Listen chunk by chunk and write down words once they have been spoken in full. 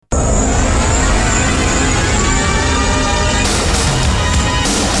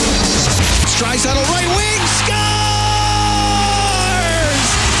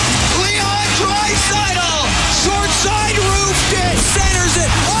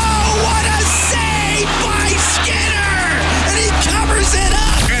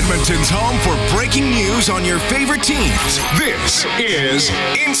breaking news on your favorite teams. This is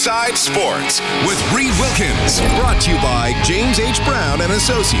Inside Sports with Reed Wilkins. Brought to you by James H. Brown and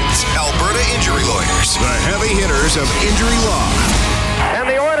Associates, Alberta Injury Lawyers, the heavy hitters of injury law. And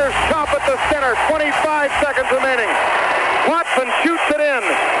the Oilers chop at the center, 25 seconds remaining. Watson shoots it in.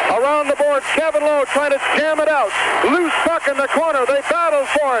 Around the boards, Kevin Lowe trying to jam it out. Loose puck in the corner. They battle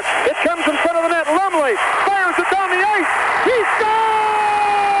for it. It comes in front of the net. Lumley fires it down the ice. He scores!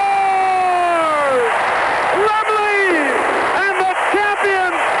 Lumley! And the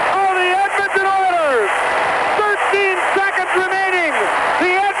champions are the Edmonton Oilers. 13 seconds remaining.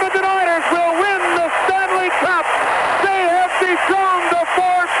 The Edmonton Oilers will win the Stanley Cup. They have become the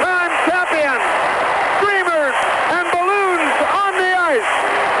four-time champions. Streamers and balloons on the ice.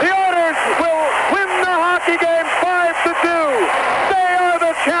 The Oilers will win the hockey game 5-2. They are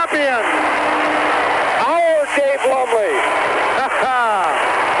the champions. Our Dave Lumley.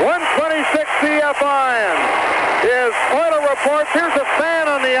 126 CFI is Oiler reports. Here's a fan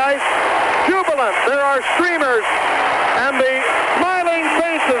on the ice. Jubilant. There are streamers. And the smiling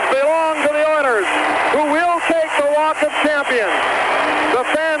faces belong to the Oilers, who will take the Walk of Champions. The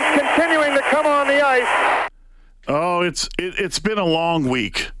fans continuing to come on the ice. Oh, it's been a long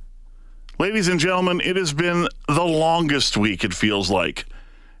week. Ladies and gentlemen, it has been the longest week, it feels like.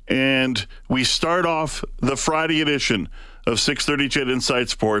 And we start off the Friday edition of 630 CHED Inside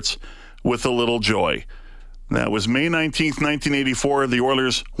Sports with a little joy. That was May 19th, 1984. The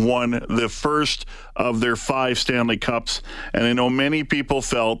Oilers won the first of their 5 Stanley Cups. And I know many people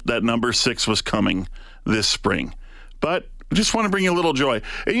felt that number 6 was coming this spring. But I just want to bring you a little joy.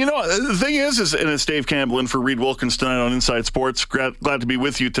 And you know, the thing is and it's Dave Campbell in for Reed Wilkins tonight on Inside Sports. Glad to be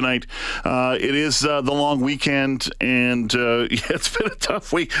with you tonight. It is the long weekend, and it's been a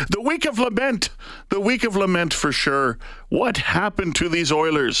tough week. The week of lament for sure. What happened to these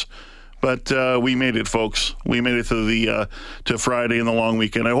Oilers? But we made it, folks. We made it to to Friday and the long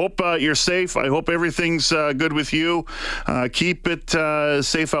weekend. I hope you're safe. I hope everything's good with you. Keep it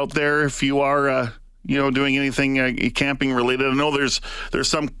safe out there if you are doing anything camping related. I know there's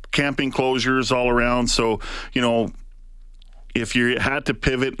some camping closures all around, so if you had to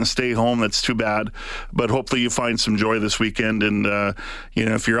pivot and stay home, that's too bad. But hopefully you find some joy this weekend. And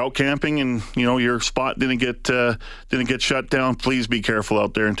if you're out camping and your spot didn't get shut down, please be careful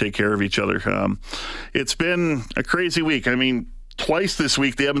out there and take care of each other. It's been a crazy week. I mean, twice this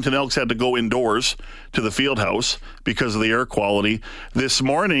week, the Edmonton Elks had to go indoors to the field house because of the air quality. This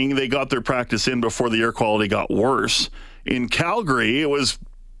morning, they got their practice in before the air quality got worse. In Calgary, it was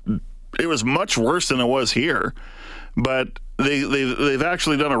much worse than it was here. But they've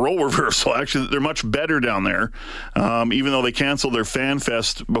actually done a role reversal. Actually, they're much better down there, even though they canceled their Fan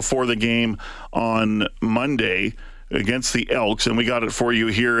Fest before the game on Monday against the Elks, and we got it for you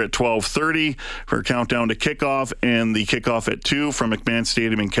here at 12:30 for a countdown to kickoff, and the kickoff at 2 from McMahon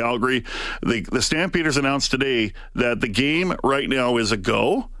Stadium in Calgary. The Stampeders announced today that the game right now is a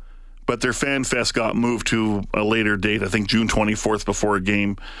go, but their Fan Fest got moved to a later date, I think June 24th, before a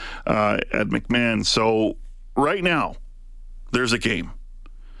game at McMahon. So right now, there's a game.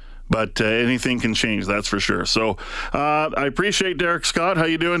 But anything can change, that's for sure. So I appreciate Derek Scott. How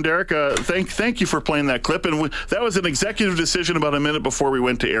you doing, Derek? Thank you for playing that clip. And that was an executive decision about a minute before we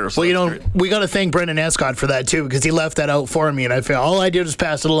went to air. So well, we got to thank Brendan Escott for that, too, because he left that out for me. And I feel all I did was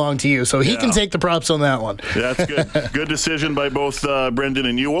pass it along to you. So he can take the props on that one. That's good. Good decision by both Brendan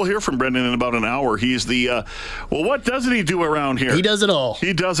and you. We'll hear from Brendan in about an hour. He's the, what doesn't he do around here? He does it all.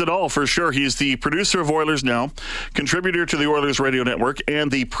 He does it all, for sure. He's the producer of Oilers Now, contributor to the Oilers Radio Network, and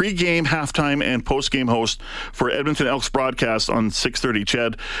the pregame, halftime, and postgame host for Edmonton Elks broadcast on 630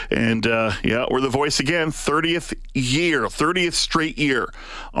 CHED. And we're the voice again, 30th straight year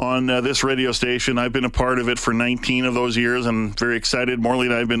on this radio station. I've been a part of it for 19 of those years, and very excited. Morley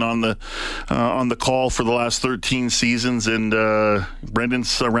and I have been on the call for the last 13 seasons, and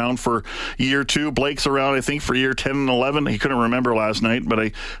Brendan's around for year 2. Blake's around, I think, for year 10 and 11. He couldn't remember last night,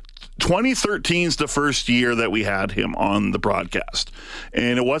 but 2013 is the first year that we had him on the broadcast.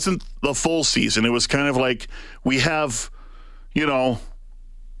 And it wasn't the full season. It was kind of like we have,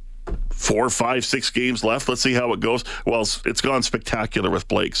 4, 5, 6 games left. Let's see how it goes. Well, it's gone spectacular with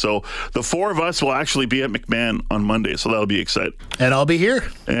Blake. So the 4 of us will actually be at McMahon on Monday. So that'll be exciting. And I'll be here.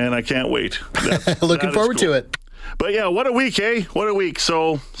 And I can't wait. Looking forward to it. But yeah, what a week, eh? What a week.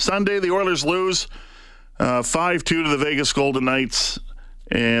 So Sunday, the Oilers lose 5-2 to the Vegas Golden Knights.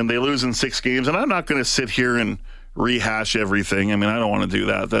 And they lose in 6 games. And I'm not going to sit here and rehash everything. I mean, I don't want to do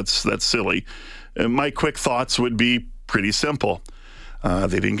that. That's silly. My quick thoughts would be pretty simple.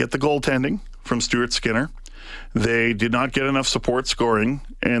 They didn't get the goaltending from Stuart Skinner. They did not get enough support scoring,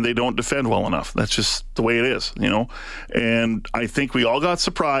 and they don't defend well enough. That's just the way it is, And I think we all got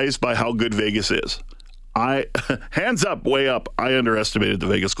surprised by how good Vegas is. Hands up, way up, I underestimated the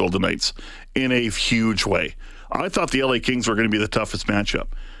Vegas Golden Knights in a huge way. I thought the LA Kings were going to be the toughest matchup,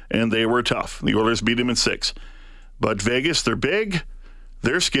 and they were tough. The Oilers beat them in 6. But Vegas, they're big,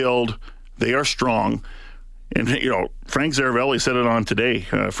 they're skilled, they are strong. And, Frank Zaravelli said it on today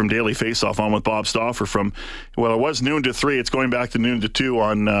from Daily Faceoff on with Bob Stauffer from, it was noon to 3. It's going back to noon to 2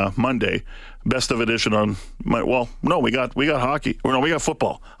 on Monday. Best of edition on, we got hockey. Or no, we got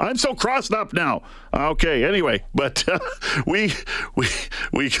football. I'm so crossed up now. Okay, anyway, but we're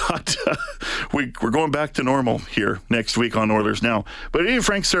going back to normal here next week on Oilers Now. But even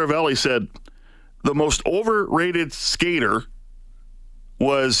Frank Zaravelli said the most overrated skater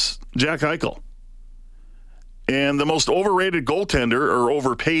was Jack Eichel. And the most overrated goaltender, or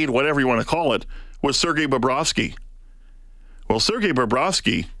overpaid, whatever you want to call it, was Sergei Bobrovsky. Well, Sergei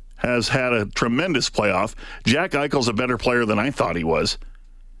Bobrovsky has had a tremendous playoff. Jack Eichel's a better player than I thought he was.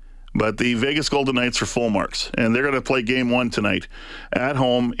 But the Vegas Golden Knights are full marks, and they're going to play Game 1 tonight at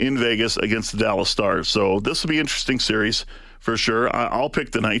home in Vegas against the Dallas Stars. So this will be an interesting series for sure. I'll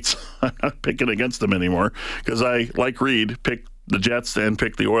pick the Knights. I'm not picking against them anymore because I, like Reed, picked the Jets and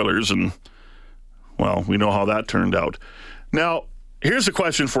picked the Oilers, and well, we know how that turned out. Now, here's a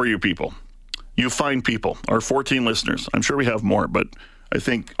question for you people. You fine people, our 14 listeners. I'm sure we have more, but I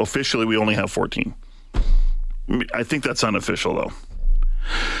think officially we only have 14. I think that's unofficial, though.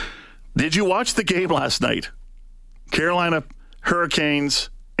 Did you watch the game last night? Carolina Hurricanes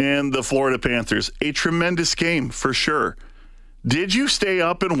and the Florida Panthers. A tremendous game, for sure. Did you stay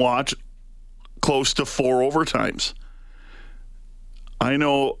up and watch close to 4 overtimes? I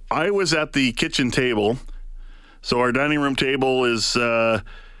know I was at the kitchen table, so our dining room table is we have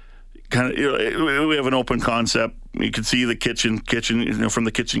an open concept. You can see the kitchen, from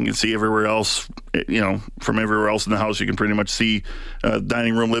the kitchen you can see everywhere else, from everywhere else in the house you can pretty much see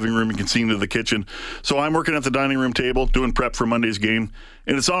dining room, living room, you can see into the kitchen. So I'm working at the dining room table doing prep for Monday's game,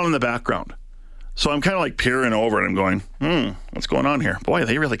 and it's on in the background. So I'm kind of like peering over and I'm going, what's going on here? Boy,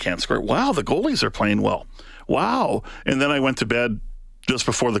 they really can't score. Wow, the goalies are playing well. Wow. And then I went to bed just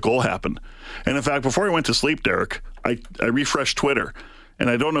before the goal happened. And in fact, before I went to sleep, Derek, I refreshed Twitter. And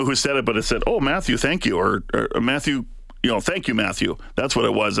I don't know who said it, but it said, "Oh, Matthew, thank you," or Matthew, thank you, Matthew. That's what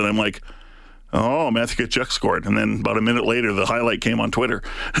it was. And I'm like, oh, Matthew Tkachuk scored. And then about a minute later, the highlight came on Twitter.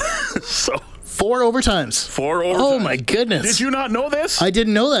 So 4 overtimes. 4 overtimes. Oh, my goodness. Did you not know this? I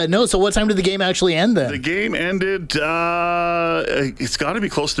didn't know that. No. So what time did the game actually end then? The game ended, it's got to be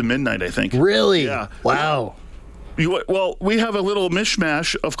close to midnight, I think. Really? Yeah. Wow. Well, we have a little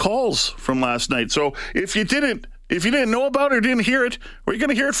mishmash of calls from last night. So if you didn't know about it or didn't hear it, we're going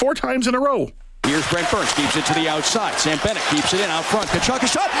to hear it 4 times in a row. Here's Brent Burns, keeps it to the outside. Sam Bennett keeps it in out front. Tkachuk, a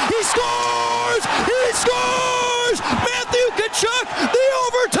shot. He scores! He scores! Matthew Tkachuk, the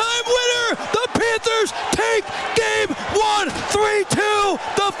overtime winner. The Panthers take game 1, 3-2.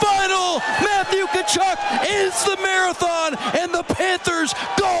 The final. Matthew Tkachuk ends the marathon, and the Panthers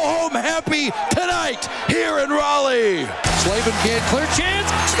go home happy tonight here in Raleigh. Slavin can't clear chance.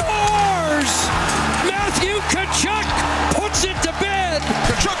 Scores! Matthew Tkachuk puts it to bed.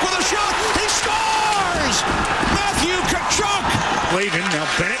 Tkachuk with a shot. He scores! Matthew Tkachuk. Slavin, now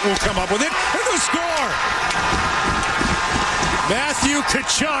Bennett will come up with it. And the score! Matthew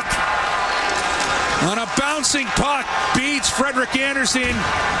Tkachuk on a bouncing puck beats Frederik Andersen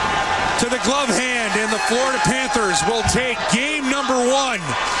to the glove hand, and the Florida Panthers will take game number 1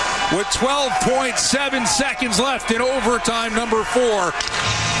 with 12.7 seconds left in overtime number 4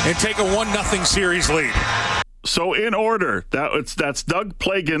 and take a 1-0 series lead. So in order, that's Doug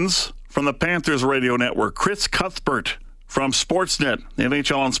Plagans from the Panthers Radio Network, Chris Cuthbert from Sportsnet,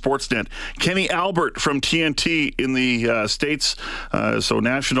 NHL on Sportsnet, Kenny Albert from TNT in the States, so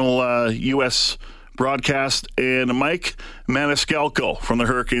national U.S. broadcast, and Mike Maniscalco from the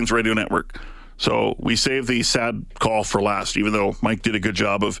Hurricanes Radio Network. So we saved the sad call for last, even though Mike did a good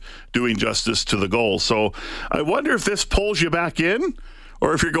job of doing justice to the goal. So I wonder if this pulls you back in,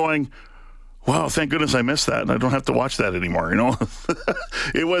 or if you're going, wow, thank goodness I missed that, and I don't have to watch that anymore.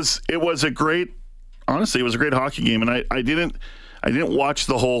 It was a great, honestly, it was a great hockey game, and I didn't watch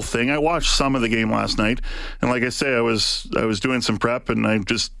the whole thing. I watched some of the game last night, and like I say, I was doing some prep, and I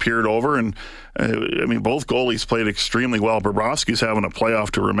just peered over, and both goalies played extremely well. Bobrovsky's having a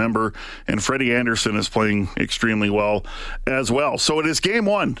playoff to remember, and Freddie Andersen is playing extremely well as well. So it is game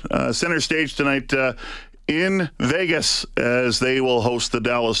 1, center stage tonight in Vegas, as they will host the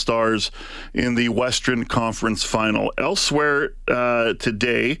Dallas Stars in the Western Conference Final. Elsewhere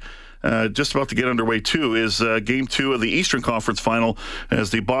today, just about to get underway too, is Game 2 of the Eastern Conference Final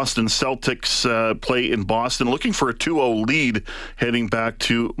as the Boston Celtics play in Boston, looking for a 2-0 lead heading back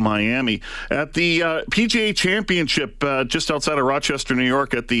to Miami. At the PGA Championship just outside of Rochester, New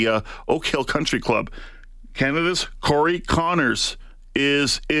York at the Oak Hill Country Club, Canada's Corey Connors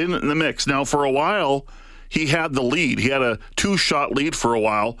is in the mix. Now, for a while, he had the lead. He had a 2-shot lead for a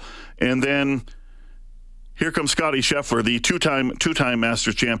while, and then here comes Scotty Scheffler, the two-time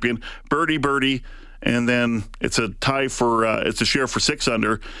Masters champion, birdie, and then it's a tie for it's a share for 6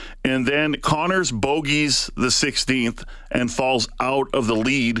 under, and then Connors bogeys the 16th and falls out of the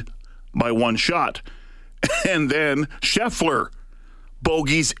lead by 1 shot, and then Scheffler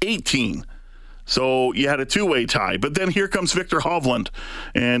bogeys 18. So you had a 2-way tie. But then here comes Victor Hovland,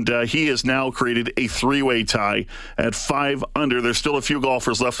 and he has now created a 3-way tie at 5 under. There's still a few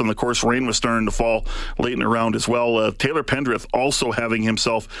golfers left on the course. Rain was starting to fall late in the round as well. Taylor Pendrith also having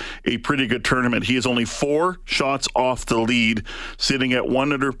himself a pretty good tournament. He is only 4 shots off the lead, sitting at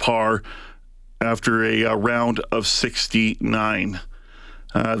 1 under par after a round of 69.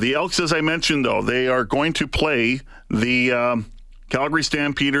 The Elks, as I mentioned, though, they are going to play the Calgary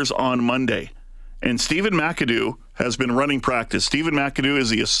Stampeders on Monday. And Stephen McAdoo has been running practice. Stephen McAdoo is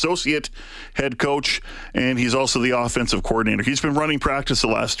the associate head coach, and he's also the offensive coordinator. He's been running practice the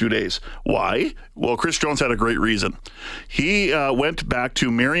last 2 days. Why? Well, Chris Jones had a great reason. He went back to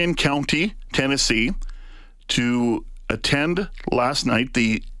Marion County, Tennessee, to attend last night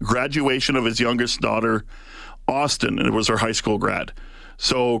the graduation of his youngest daughter, Austin, and it was her high school grad.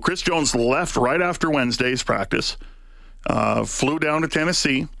 So Chris Jones left right after Wednesday's practice, flew down to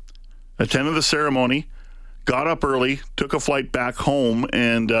Tennessee, attended the ceremony, got up early, took a flight back home,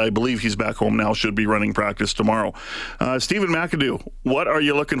 and I believe he's back home now, should be running practice tomorrow. Stephen McAdoo, what are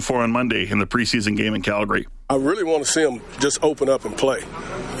you looking for on Monday in the preseason game in Calgary? I really want to see them just open up and play.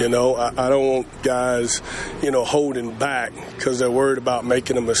 You know, I don't want guys, holding back because they're worried about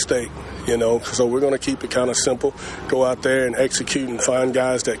making a mistake. So we're going to keep it kind of simple, go out there and execute and find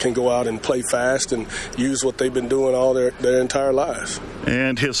guys that can go out and play fast and use what they've been doing all their entire lives.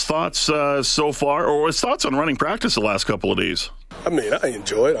 And his thoughts so far, or his thoughts on running practice the last couple of days? I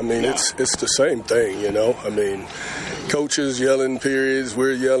enjoy it. It's the same thing, coaches yelling periods,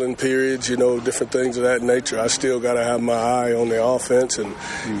 we're yelling periods, different things of that nature. I still got to have my eye on the offense and,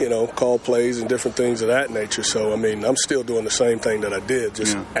 call plays and different things of that nature. So, I'm still doing the same thing that I did,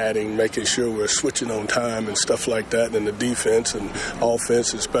 just adding, making sure we're switching on time and stuff like that, and the defense and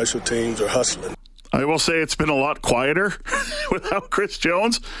offense and special teams are hustling. I will say it's been a lot quieter without Chris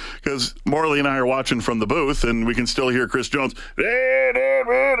Jones, because Morley and I are watching from the booth, and we can still hear Chris Jones.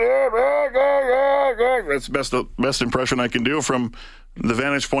 That's the best impression I can do from the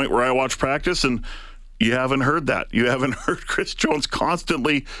vantage point where I watch practice, and you haven't heard that. You haven't heard Chris Jones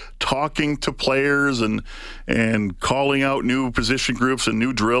constantly talking to players and calling out new position groups and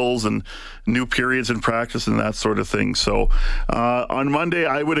new drills and new periods in practice and that sort of thing. So on Monday,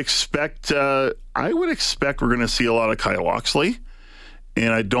 I would expect we're going to see a lot of Kyle Oxley,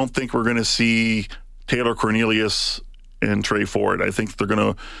 and I don't think we're going to see Taylor Cornelius and Trey Ford. I think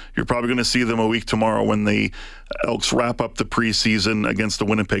you're probably going to see them a week tomorrow when the Elks wrap up the preseason against the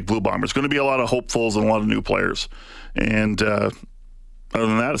Winnipeg Blue Bombers. It's going to be a lot of hopefuls and a lot of new players. And other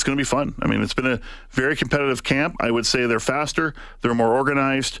than that, it's going to be fun. It's been a very competitive camp. I would say they're faster, they're more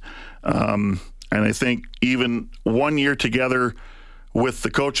organized, and I think even 1 year together with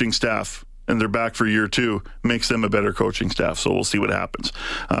the coaching staff, and they're back for year 2, makes them a better coaching staff. So we'll see what happens.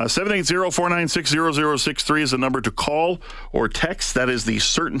 780-496-0063 is the number to call or text. That is the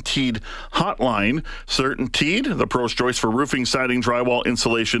CertainTeed hotline. CertainTeed, the pro's choice for roofing, siding, drywall,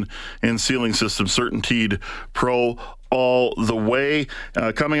 insulation, and ceiling systems. CertainTeed Pro all the way.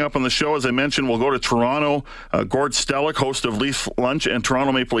 Coming up on the show, as I mentioned, we'll go to Toronto. Gord Stellick, host of Leaf Lunch and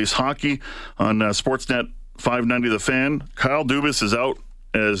Toronto Maple Leafs Hockey on Sportsnet 590 The Fan. Kyle Dubas is out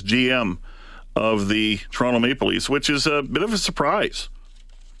as GM of the Toronto Maple Leafs, which is a bit of a surprise.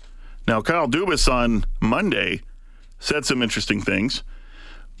 Now, Kyle Dubas on Monday said some interesting things.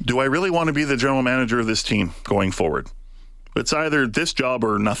 Do I really want to be the general manager of this team going forward? It's either this job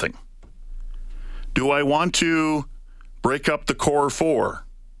or nothing. Do I want to break up the core 4?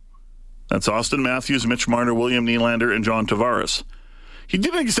 That's Austin Matthews, Mitch Marner, William Nylander, and John Tavares. He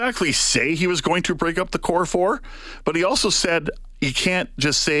didn't exactly say he was going to break up the core 4, but he also said you can't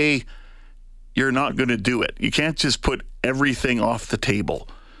just say you're not going to do it. You can't just put everything off the table.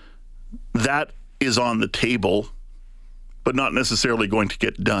 That is on the table, but not necessarily going to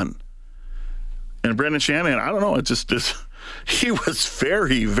get done. And Brendan Shanahan, I don't know, he was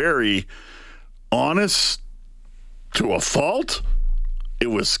very, very honest to a fault. it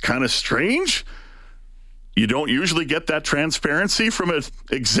was kind of strange. You don't usually get that transparency from an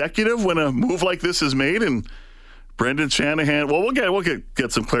executive when a move like this is made. And Brendan Shanahan, well, we'll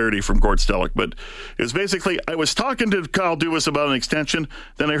get some clarity from Gord Stellick, but it was basically, I was talking to Kyle Dubas about an extension,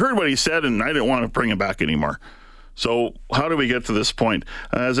 then I heard what he said, and I didn't want to bring him back anymore. So how do we get to this point?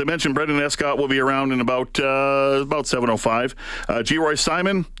 As I mentioned, Brendan Escott will be around in about 7:05. G. Roy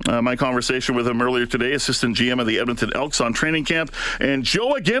Simon, my conversation with him earlier today, assistant GM of the Edmonton Elks on training camp, and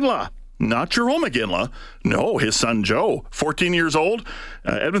Joe Iginla. Not Jerome Iginla. No, his son Joe, 14 years old.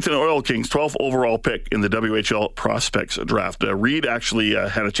 Edmonton Oil Kings, 12th overall pick in the WHL prospects draft. Reed actually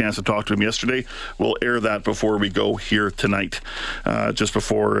had a chance to talk to him yesterday. We'll air that before we go here tonight, just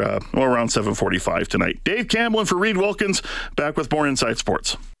before, around 7:45 tonight. Dave Campbell and for Reed Wilkins, back with more Inside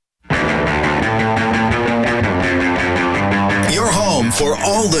Sports. Your home for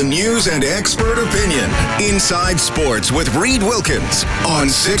all the news and expert opinion. Inside Sports with Reed Wilkins on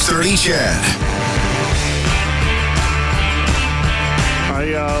 630 CHED. I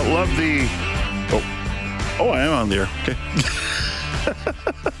love the... Oh, I am on there. Okay.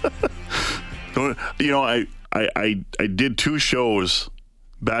 I did 2 shows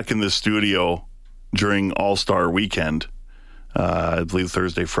back in the studio during All-Star Weekend, I believe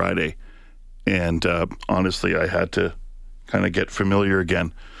Thursday, Friday. And honestly, I had to kind of get familiar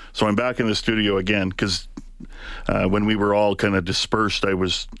again. So I'm back in the studio again because when we were all kind of dispersed, I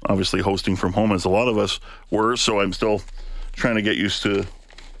was obviously hosting from home as a lot of us were. So I'm still trying to get used to,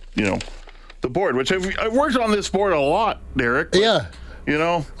 the board, which I've worked on this board a lot, Derek. Yeah.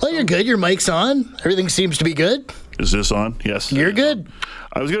 Well, you're good. Your mic's on. Everything seems to be good. Is this on? Yes. You're good.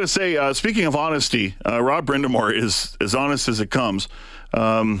 I was going to say, speaking of honesty, Rob Brindamore is as honest as it comes.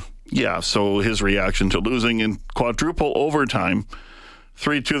 So his reaction to losing in quadruple overtime,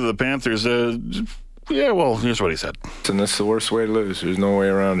 3-2 to the Panthers, here's what he said. And that's the worst way to lose. There's no way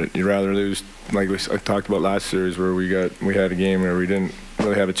around it. You'd rather lose, like I talked about last series, where we had a game where we didn't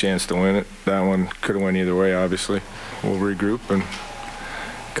really have a chance to win it. That one could have went either way, obviously. We'll regroup and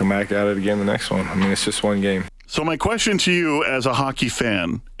come back at it again the next one. I mean, it's just one game. So my question to you as a hockey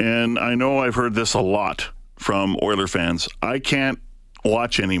fan, and I know I've heard this a lot from Oiler fans, I can't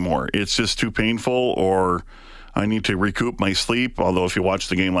watch anymore. It's just too painful, or I need to recoup my sleep. Although if you watched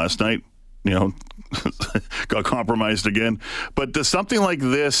the game last night, got compromised again. But does something like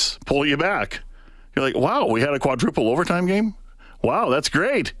this pull you back? You're like, wow, we had a quadruple overtime game? Wow, that's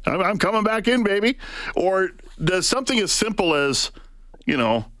great. I'm coming back in, baby. Or does something as simple as,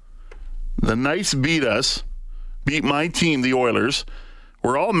 the Knights beat my team, the Oilers.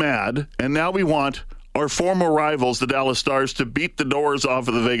 We're all mad, and now we want our former rivals, the Dallas Stars, to beat the doors off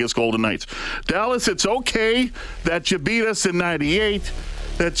of the Vegas Golden Knights. Dallas, it's okay that you beat us in 98,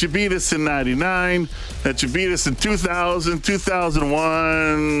 that you beat us in 99, that you beat us in 2000,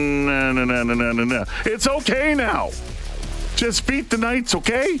 2001. No. It's okay now. Just beat the Knights,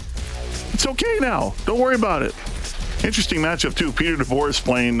 okay? It's okay now. Don't worry about it. Interesting matchup, too. Peter DeBoer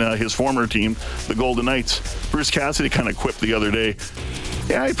playing his former team, the Golden Knights. Bruce Cassidy kind of quipped the other day,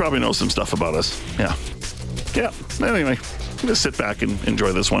 yeah, he probably knows some stuff about us. Yeah. Anyway, just sit back and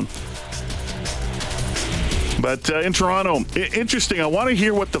enjoy this one. But in Toronto, interesting. I want to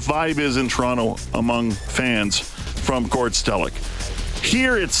hear what the vibe is in Toronto among fans from Gord Stellick.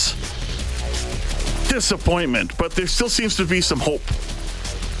 Here it's disappointment, but there still seems to be some hope.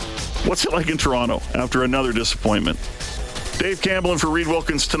 What's it like in Toronto after another disappointment? Dave Campbell and for Reed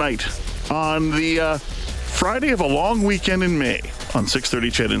Wilkins tonight on the Friday of a long weekend in May on 630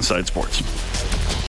 CHED Inside Sports.